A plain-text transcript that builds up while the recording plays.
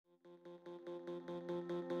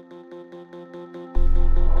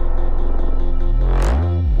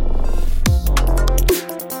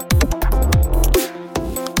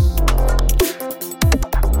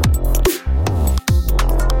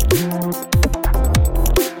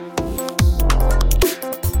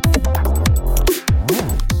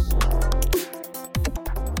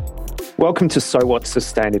Welcome to So What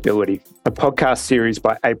Sustainability, a podcast series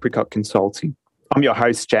by Apricot Consulting. I'm your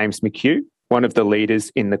host, James McHugh, one of the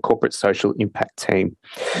leaders in the corporate social impact team.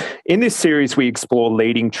 In this series, we explore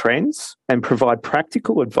leading trends and provide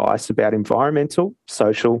practical advice about environmental,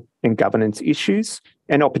 social, and governance issues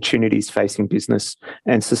and opportunities facing business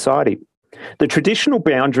and society. The traditional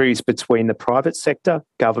boundaries between the private sector,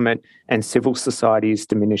 government, and civil society is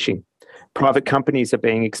diminishing. Private companies are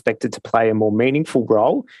being expected to play a more meaningful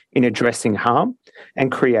role in addressing harm and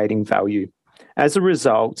creating value. As a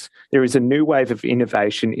result, there is a new wave of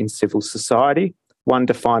innovation in civil society, one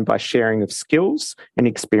defined by sharing of skills and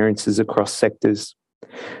experiences across sectors.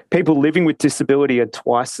 People living with disability are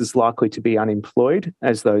twice as likely to be unemployed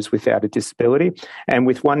as those without a disability, and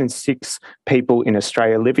with 1 in 6 people in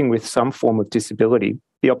Australia living with some form of disability,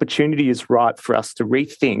 the opportunity is ripe for us to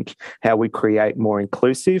rethink how we create more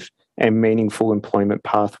inclusive and meaningful employment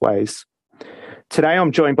pathways. Today,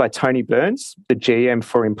 I'm joined by Tony Burns, the GM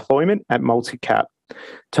for Employment at Multicap.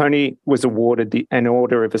 Tony was awarded an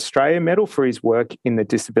Order of Australia Medal for his work in the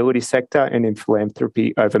disability sector and in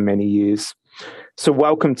philanthropy over many years. So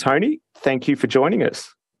welcome, Tony. Thank you for joining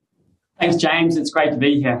us. Thanks, James. It's great to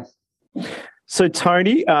be here. So,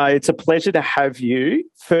 Tony, it's a pleasure to have you.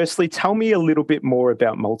 Firstly, tell me a little bit more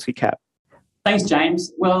about Multicap. Thanks,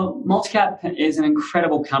 James. Well, Multicap is an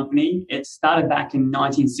incredible company. It started back in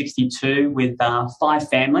 1962 with 5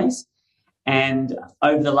 families. And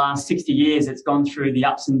over the last 60 years, it's gone through the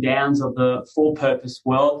ups and downs of the for-purpose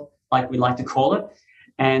world, like we like to call it.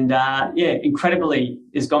 And incredibly,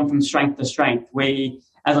 it's gone from strength to strength. We,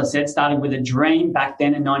 as I said, started with a dream back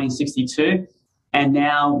then in 1962. And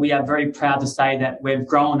now we are very proud to say that we've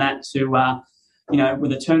grown that to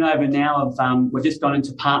with a turnover now of, we've just gone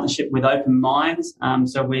into partnership with Open Minds.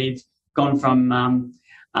 So we've gone from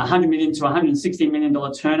 $100 million to $160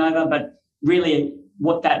 million turnover. But really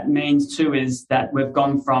what that means too is that we've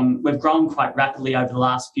grown quite rapidly over the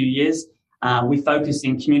last few years. We focus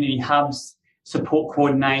in community hubs, support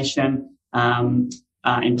coordination,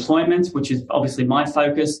 employment, which is obviously my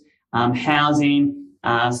focus, housing,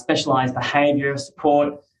 specialised behaviour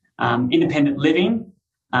support, independent living,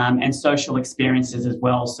 and social experiences as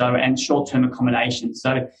well, and short-term accommodation.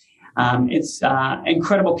 So it's an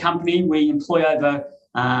incredible company. We employ over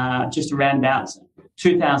just around about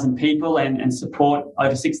 2,000 people and support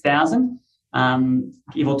over 6,000,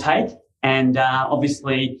 give or take. And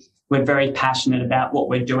obviously, we're very passionate about what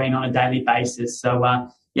we're doing on a daily basis. So,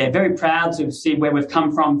 very proud to see where we've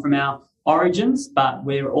come from our origins, but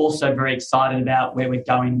we're also very excited about where we're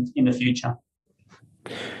going in the future.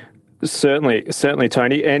 Certainly,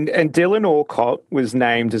 Tony. And Dylan Alcott was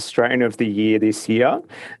named Australian of the Year this year.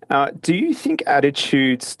 Do you think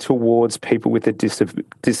attitudes towards people with a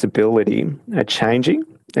disability are changing?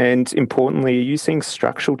 And importantly, are you seeing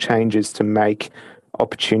structural changes to make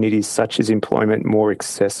opportunities such as employment more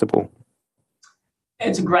accessible?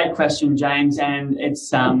 It's a great question, James, and it's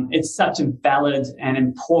such a valid and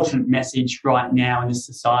important message right now in this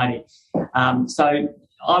society. So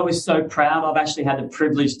I was so proud. I've actually had the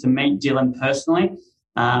privilege to meet Dylan personally,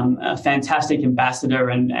 a fantastic ambassador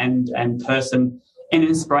and person, an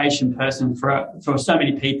inspiration person for so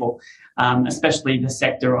many people, especially the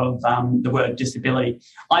sector of the word disability.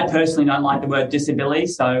 I personally don't like the word disability,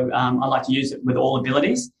 so I like to use it with all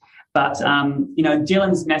abilities. But,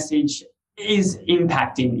 Dylan's message is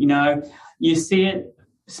impacting. You see it,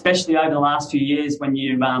 especially over the last few years when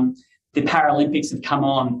the Paralympics have come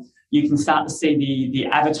on. You can start to see the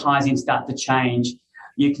advertising start to change.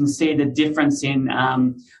 You can see the difference in,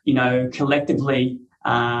 collectively,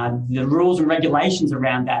 the rules and regulations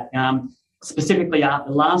around that. Specifically at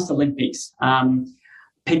the last Olympics,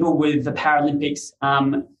 people with the Paralympics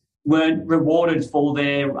weren't rewarded for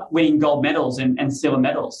their winning gold medals and silver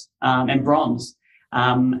medals and bronze.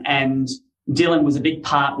 And Dylan was a big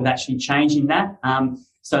part with actually changing that.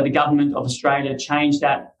 So the government of Australia changed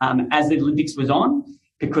that as the Olympics was on,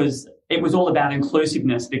 because it was all about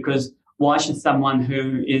inclusiveness, because why should someone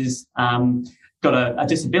who is got a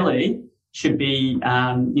disability should be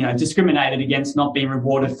discriminated against, not being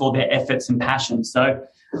rewarded for their efforts and passion. So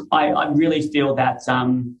I really feel that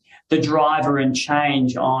the driver and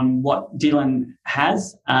change on what Dylan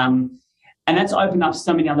has, and that's opened up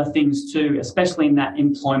so many other things too, especially in that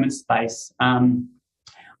employment space.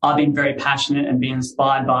 I've been very passionate and been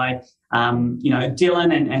inspired by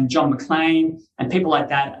Dylan and John McLean and people like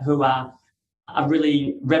that who are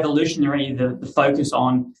really revolutionary, the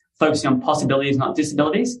focusing on possibilities, not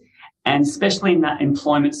disabilities. And especially in that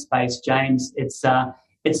employment space, James, it's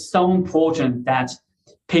so important that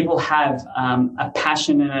people have a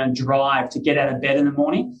passion and a drive to get out of bed in the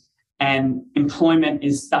morning and employment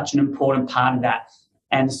is such an important part of that.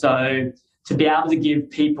 And so to be able to give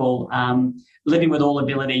people living with all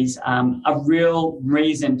abilities a real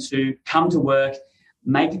reason to come to work,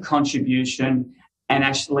 make a contribution, and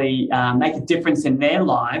actually make a difference in their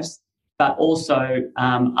lives, but also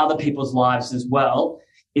other people's lives as well,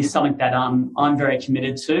 is something that I'm very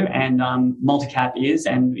committed to, and Multicap is,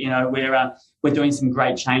 and we're doing some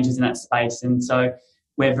great changes in that space, and so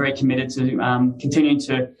we're very committed to continuing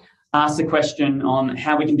to ask the question on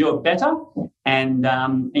how we can do it better, and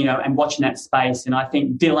and watching that space. And I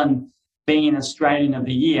think Dylan, being Australian of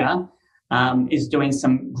the Year, is doing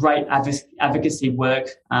some great advocacy work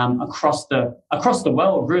across the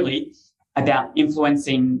world, really, about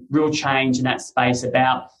influencing real change in that space,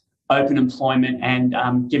 about open employment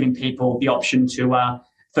and giving people the option to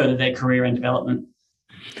further their career and development.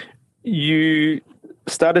 You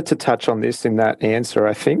started to touch on this in that answer,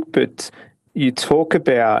 I think, but you talk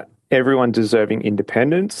about everyone deserving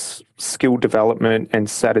independence, skill development, and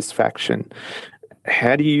satisfaction.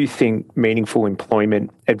 How do you think meaningful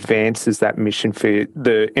employment advances that mission for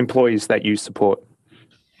the employees that you support?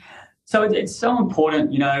 So it's so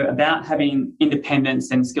important, about having independence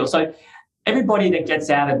and skill. So everybody that gets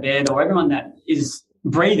out of bed, or everyone that is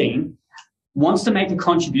breathing, wants to make a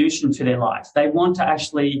contribution to their life. They want to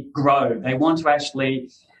actually grow. They want to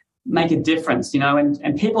actually make a difference,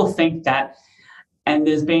 and people think that, and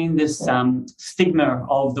there's been this stigma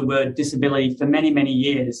of the word disability for many, many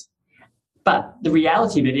years. But the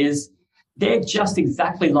reality of it is they're just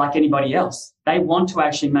exactly like anybody else. They want to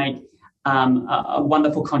actually make a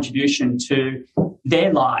wonderful contribution to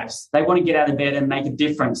their lives. They want to get out of bed and make a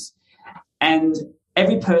difference. And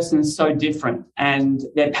every person is so different, and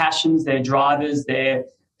their passions, their drivers, their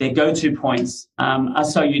go-to points are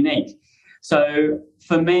so unique. So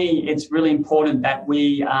for me, it's really important that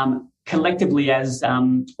we collectively as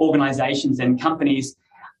organisations and companies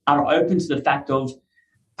are open to the fact of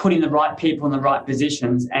putting the right people in the right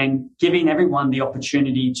positions and giving everyone the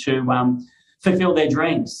opportunity to fulfil their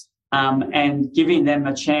dreams, and giving them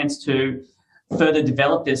a chance to further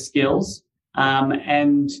develop their skills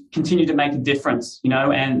and continue to make a difference,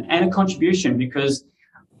 and a contribution, because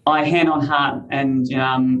I, hand on heart, and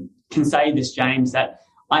can say this, James, that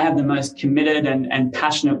I have the most committed and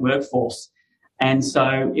passionate workforce. And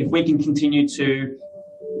so if we can continue to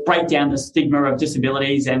break down the stigma of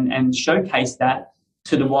disabilities and showcase that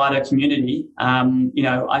to the wider community,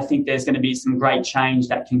 I think there's going to be some great change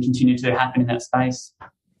that can continue to happen in that space.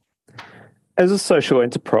 As a social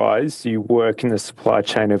enterprise, you work in the supply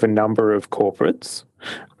chain of a number of corporates.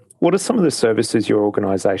 What are some of the services your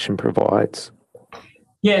organisation provides?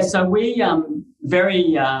 Yeah, so we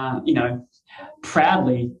very,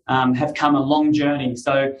 proudly have come a long journey.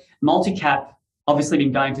 So Multicap, obviously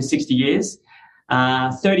been going for 60 years.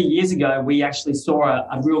 30 years ago, we actually saw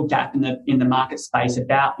a real gap in the market space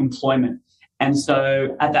about employment. And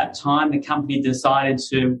so at that time, the company decided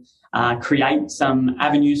to create some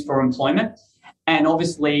avenues for employment. And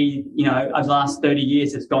obviously, over the last 30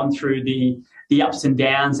 years, it's gone through the ups and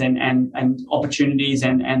downs and opportunities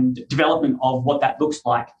and development of what that looks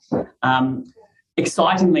like.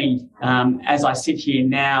 Excitingly, as I sit here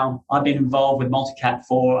now, I've been involved with Multicap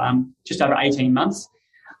for just over 18 months.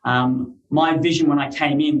 My vision when I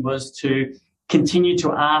came in was to continue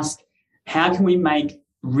to ask, how can we make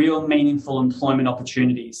real meaningful employment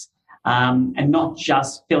opportunities, and not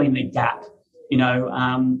just filling the gap?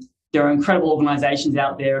 There are incredible organisations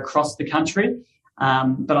out there across the country,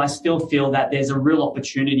 but I still feel that there's a real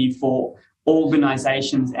opportunity for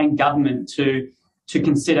organisations and government to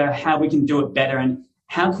consider how we can do it better, and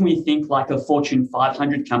how can we think like a Fortune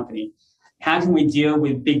 500 company? How can we deal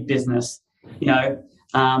with big business?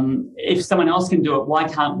 If someone else can do it, why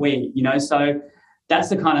can't we? So that's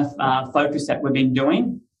the kind of focus that we've been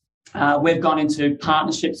doing. We've gone into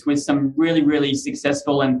partnerships with some really, really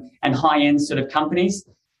successful and high-end sort of companies.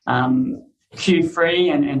 Q-Free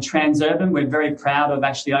and Transurban, we're very proud of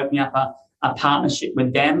actually opening up a partnership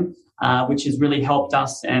with them, which has really helped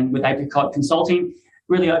us, and with Apricot Consulting,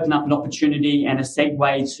 really open up an opportunity and a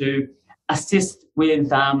segue to assist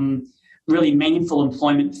with really meaningful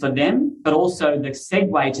employment for them. But also the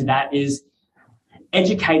segue to that is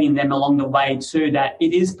educating them along the way too, that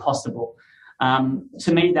it is possible.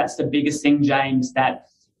 To me, that's the biggest thing, James, that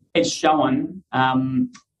it's shown,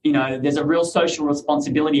 there's a real social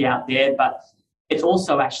responsibility out there, but it's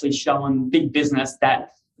also actually shown big business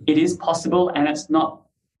that it is possible and it's not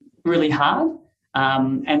really hard.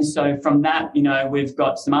 And so from that, we've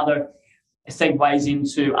got some other segues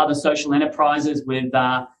into other social enterprises with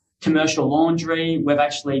commercial laundry. We've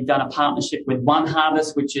actually done a partnership with One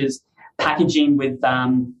Harvest, which is packaging with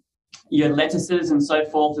your lettuces and so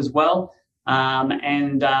forth as well.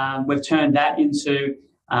 And we've turned that into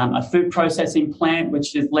a food processing plant,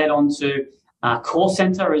 which has led on to a call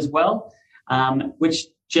centre as well, which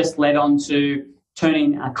just led on to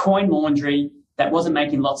turning a coin laundry that wasn't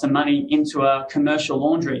making lots of money into a commercial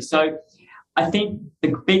laundry. So I think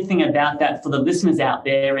the big thing about that for the listeners out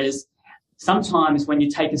there is sometimes when you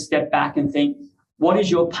take a step back and think, what is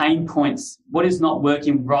your pain points? What is not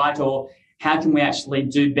working right? Or how can we actually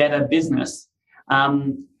do better business?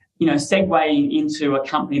 Segueing into a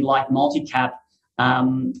company like Multicap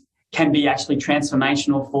can be actually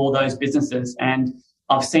transformational for those businesses. And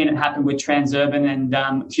I've seen it happen with Transurban and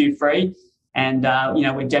Q3. And,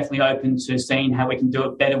 we're definitely open to seeing how we can do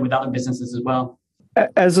it better with other businesses as well.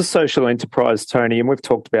 As a social enterprise, Tony, and we've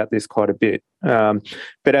talked about this quite a bit,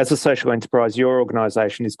 but as a social enterprise, your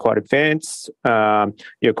organisation is quite advanced,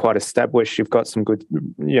 you're quite established, you've got some good,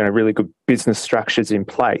 really good business structures in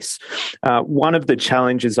place. One of the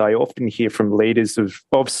challenges I often hear from leaders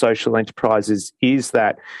of social enterprises is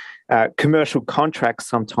that commercial contracts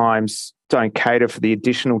sometimes don't cater for the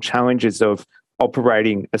additional challenges of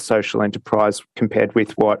operating a social enterprise compared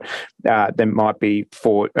with what there might be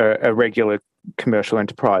for a regular commercial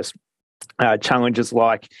enterprise. Challenges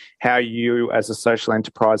like how you as a social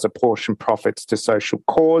enterprise apportion profits to social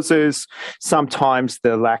causes, sometimes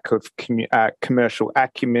the lack of commercial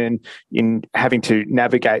acumen in having to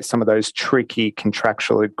navigate some of those tricky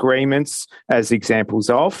contractual agreements as examples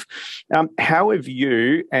of. How have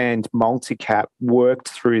you and Multicap worked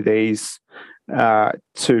through these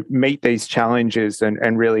to meet these challenges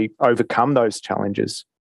and really overcome those challenges?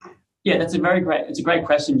 Yeah, it's a great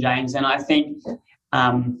question, James. And I think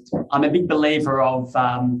I'm a big believer of,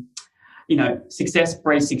 success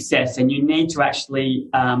breeds success, and you need to actually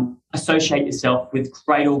associate yourself with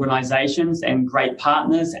great organisations and great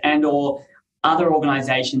partners and or other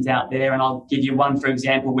organisations out there. And I'll give you one, for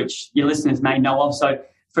example, which your listeners may know of. So,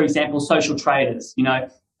 for example, Social Traders,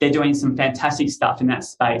 they're doing some fantastic stuff in that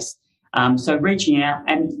space. So reaching out.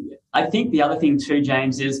 And I think the other thing too,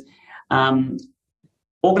 James, is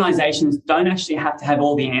organisations don't actually have to have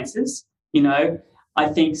all the answers. I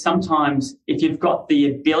think sometimes if you've got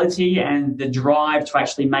the ability and the drive to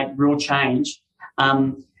actually make real change,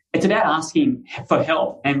 it's about asking for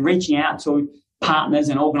help and reaching out to partners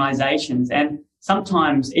and organisations and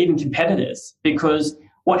sometimes even competitors, because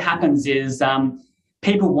what happens is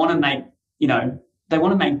people want to make, they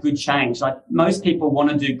want to make good change. Like most people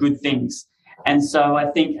want to do good things. And so I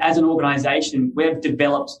think as an organisation, we've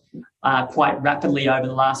developed quite rapidly over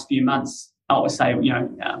the last few months, I would say,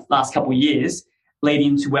 last couple of years,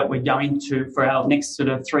 leading to what we're going to for our next sort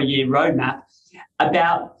of 3-year roadmap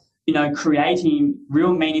about, creating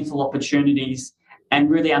real meaningful opportunities and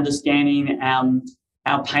really understanding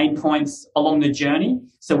our pain points along the journey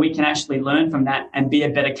so we can actually learn from that and be a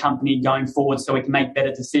better company going forward so we can make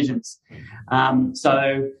better decisions.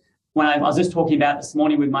 So when I was just talking about this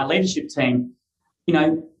morning with my leadership team,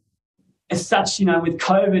 as such, with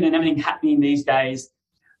COVID and everything happening these days,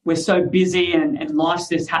 we're so busy and life's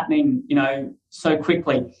just happening, so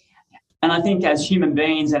quickly. And I think as human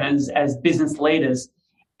beings and as business leaders,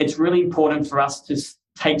 it's really important for us to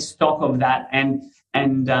take stock of that and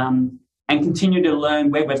continue to learn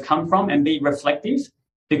where we've come from and be reflective,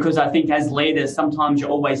 because I think as leaders, sometimes you're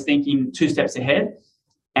always thinking 2 steps ahead.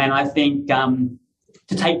 And I think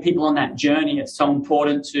to take people on that journey, it's so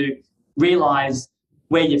important to realise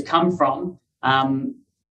where you've come from,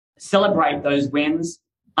 celebrate those wins,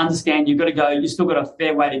 understand you've still got a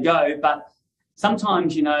fair way to go. But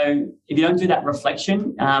sometimes, if you don't do that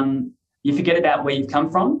reflection, you forget about where you've come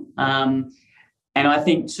from. And I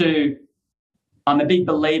think too, I'm a big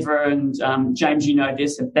believer, and James, you know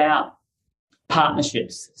this, about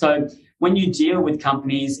partnerships. So when you deal with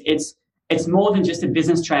companies, it's more than just a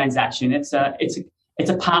business transaction. It's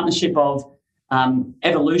a partnership of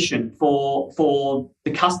evolution for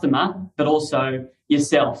the customer, but also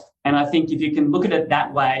yourself. And I think if you can look at it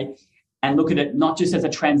that way and look at it not just as a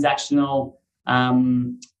transactional,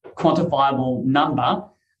 quantifiable number,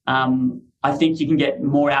 I think you can get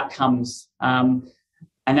more outcomes.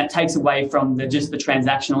 And that takes away from just the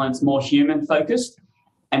transactional, and it's more human focused.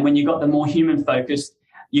 And when you've got the more human focused,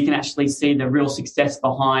 you can actually see the real success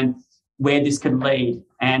behind where this could lead.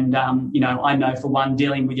 And, I know for one,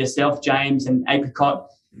 dealing with yourself, James, and Apricot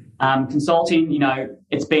Consulting,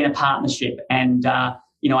 it's been a partnership. And,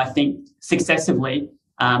 I think successively,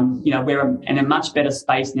 we're in a much better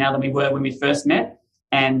space now than we were when we first met.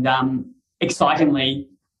 And excitingly,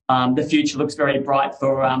 the future looks very bright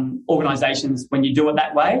for organisations when you do it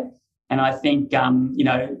that way. And I think,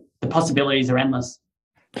 the possibilities are endless.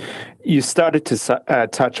 You started to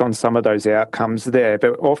touch on some of those outcomes there,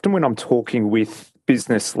 but often when I'm talking with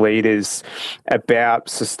business leaders about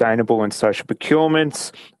sustainable and social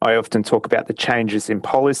procurement, I often talk about the changes in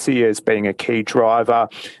policy as being a key driver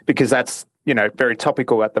because that's, very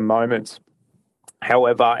topical at the moment.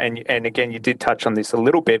 However, and again, you did touch on this a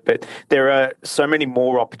little bit, but there are so many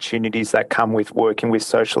more opportunities that come with working with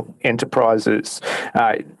social enterprises,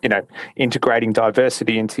 integrating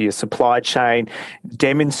diversity into your supply chain,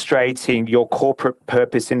 demonstrating your corporate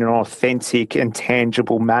purpose in an authentic and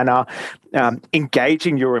tangible manner,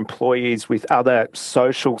 engaging your employees with other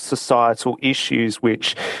social, societal issues,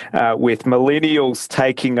 which with millennials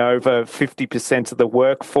taking over 50% of the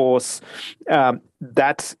workforce,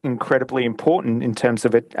 that's incredibly important in terms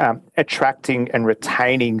of attracting and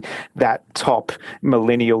retaining that top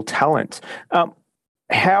millennial talent.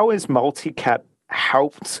 How has Multicap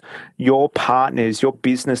helped your partners, your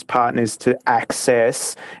business partners, to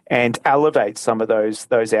access and elevate some of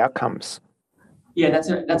those outcomes? Yeah,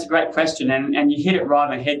 that's a great question, and you hit it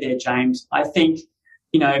right on the head there, James. I think,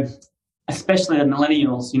 especially the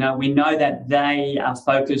millennials, we know that they are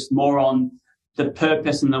focused more on the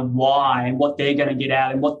purpose and the why and what they're going to get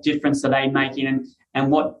out and what difference are they making and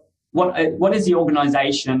what is the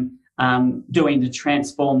organisation doing to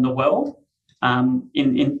transform the world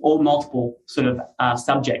in all multiple sort of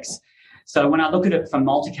subjects. So when I look at it from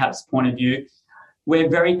Multicap's point of view, we're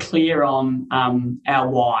very clear on our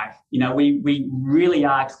why. We really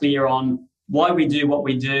are clear on why we do what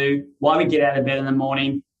we do, why we get out of bed in the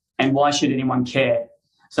morning, and why should anyone care.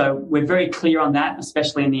 So we're very clear on that,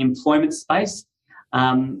 especially in the employment space.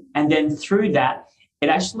 And then through that, it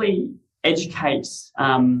actually educates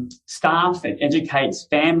staff, it educates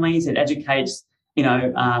families, it educates,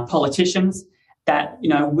 politicians that,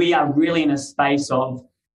 we are really in a space of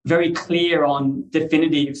very clear on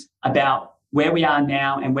definitive about where we are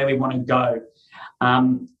now and where we want to go.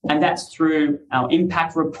 And that's through our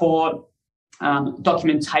impact report,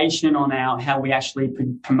 documentation on how we actually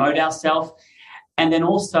promote ourselves. And then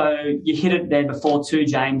also, you hit it there before too,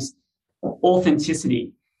 James,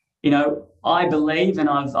 authenticity. I believe, and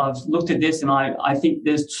I've looked at this, and I think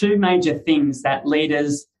there's two major things that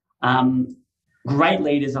leaders, great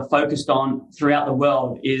leaders, are focused on throughout the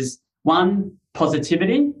world is one,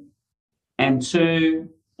 positivity, and two,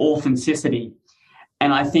 authenticity.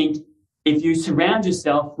 And I think if you surround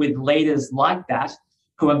yourself with leaders like that,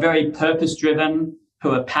 who are very purpose-driven, who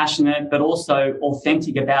are passionate, but also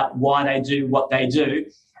authentic about why they do what they do,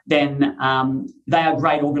 then they are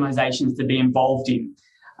great organisations to be involved in.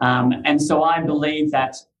 And so I believe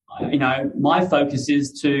that, my focus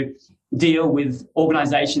is to deal with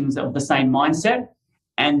organisations of the same mindset.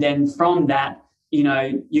 And then from that,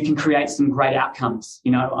 you can create some great outcomes.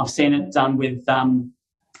 I've seen it done with from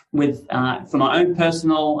my own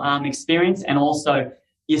personal experience, and also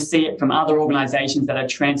you see it from other organisations that are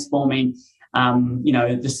transforming,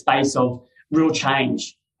 the space of real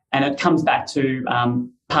change. And it comes back to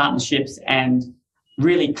partnerships and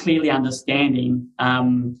really clearly understanding,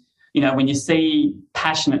 when you see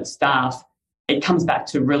passionate staff, it comes back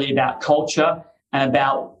to really about culture and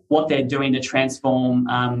about what they're doing to transform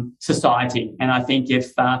society. And I think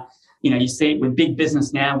if, you see it with big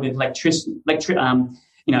business now with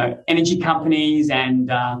energy companies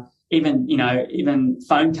and even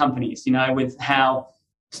phone companies, with how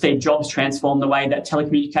Steve Jobs transformed the way that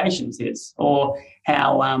telecommunications is, or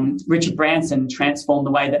how Richard Branson transformed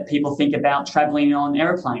the way that people think about traveling on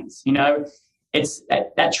airplanes. It's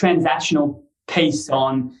that transactional piece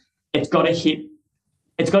on it's got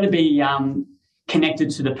to be connected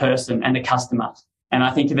to the person and the customer. And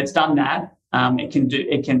I think if it's done that, it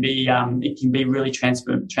can be really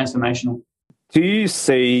transformational. Do you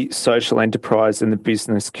see social enterprise and the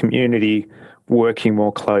business community working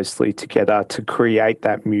more closely together to create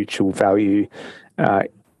that mutual value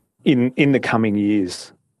in the coming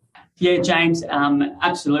years? Yeah, James,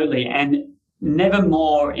 absolutely. And never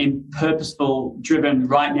more purposeful driven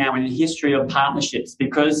right now in the history of partnerships,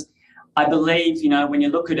 because I believe, when you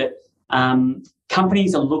look at it,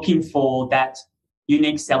 companies are looking for that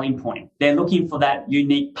unique selling point. They're looking for that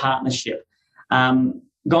unique partnership.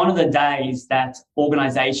 Gone are the days that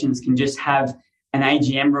organisations can just have an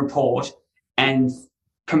AGM report and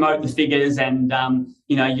promote the figures and,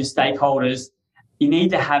 your stakeholders. You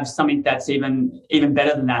need to have something that's even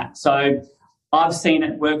better than that. So I've seen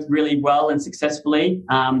it work really well and successfully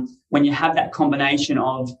when you have that combination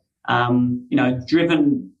of,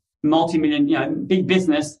 driven multi-million, big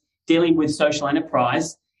business dealing with social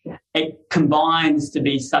enterprise. It combines to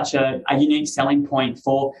be such a unique selling point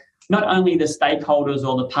for not only the stakeholders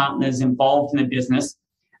or the partners involved in the business,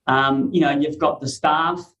 You've got the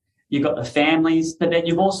staff, you've got the families, but then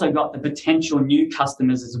you've also got the potential new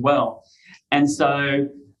customers as well. And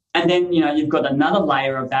then you've got another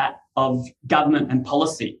layer of that of government and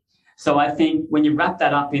policy. So I think when you wrap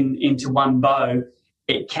that up into one bow,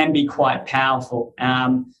 it can be quite powerful.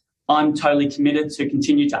 I'm totally committed to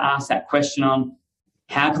continue to ask that question on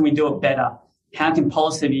how can we do it better? How can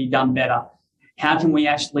policy be done better? How can we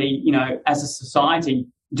actually, as a society,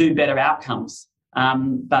 do better outcomes?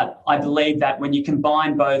 But I believe that when you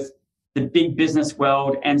combine both the big business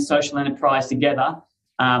world and social enterprise together,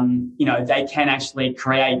 they can actually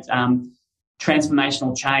create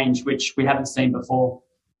transformational change, which we haven't seen before.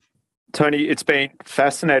 Tony, it's been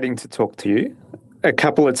fascinating to talk to you. A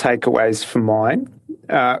couple of takeaways from mine.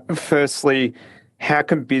 Firstly, how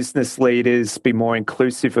can business leaders be more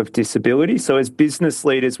inclusive of disability? So as business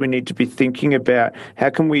leaders, we need to be thinking about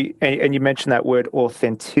how can we, and you mentioned that word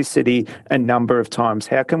authenticity a number of times,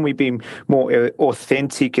 how can we be more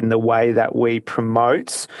authentic in the way that we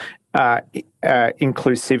promote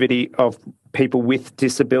inclusivity of people with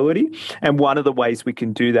disability? And one of the ways we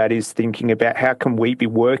can do that is thinking about how can we be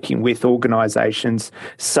working with organisations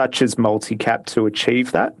such as Multicap to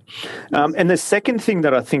achieve that. And the second thing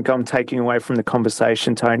that I think I'm taking away from the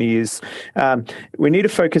conversation, Tony, is we need to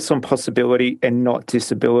focus on possibility and not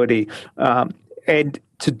disability. And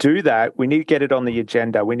to do that, we need to get it on the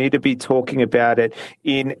agenda. We need to be talking about it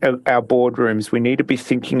in our boardrooms. We need to be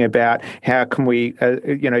thinking about how can we,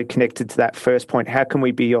 connected to that first point, how can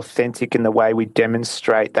we be authentic in the way we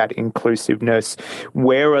demonstrate that inclusiveness?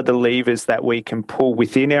 Where are the levers that we can pull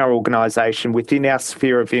within our organisation, within our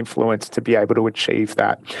sphere of influence to be able to achieve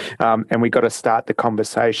that? And we've got to start the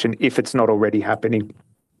conversation if it's not already happening.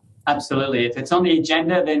 Absolutely. If it's on the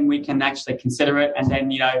agenda, then we can actually consider it, and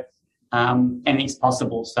then, anything's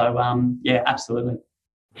possible. So, absolutely.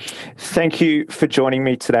 Thank you for joining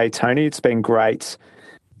me today, Tony. It's been great.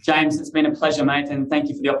 James, it's been a pleasure, mate, and thank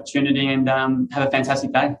you for the opportunity, and have a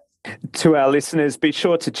fantastic day. To our listeners, be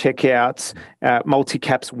sure to check out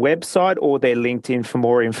Multicap's website or their LinkedIn for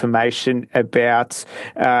more information about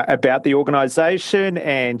the organisation,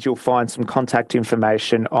 and you'll find some contact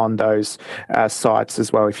information on those sites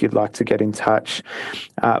as well if you'd like to get in touch.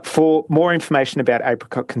 For more information about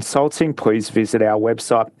Apricot Consulting, please visit our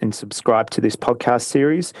website and subscribe to this podcast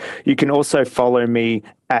series. You can also follow me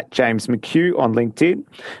at James McHugh on LinkedIn.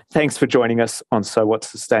 Thanks for joining us on So What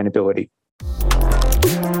Sustainability.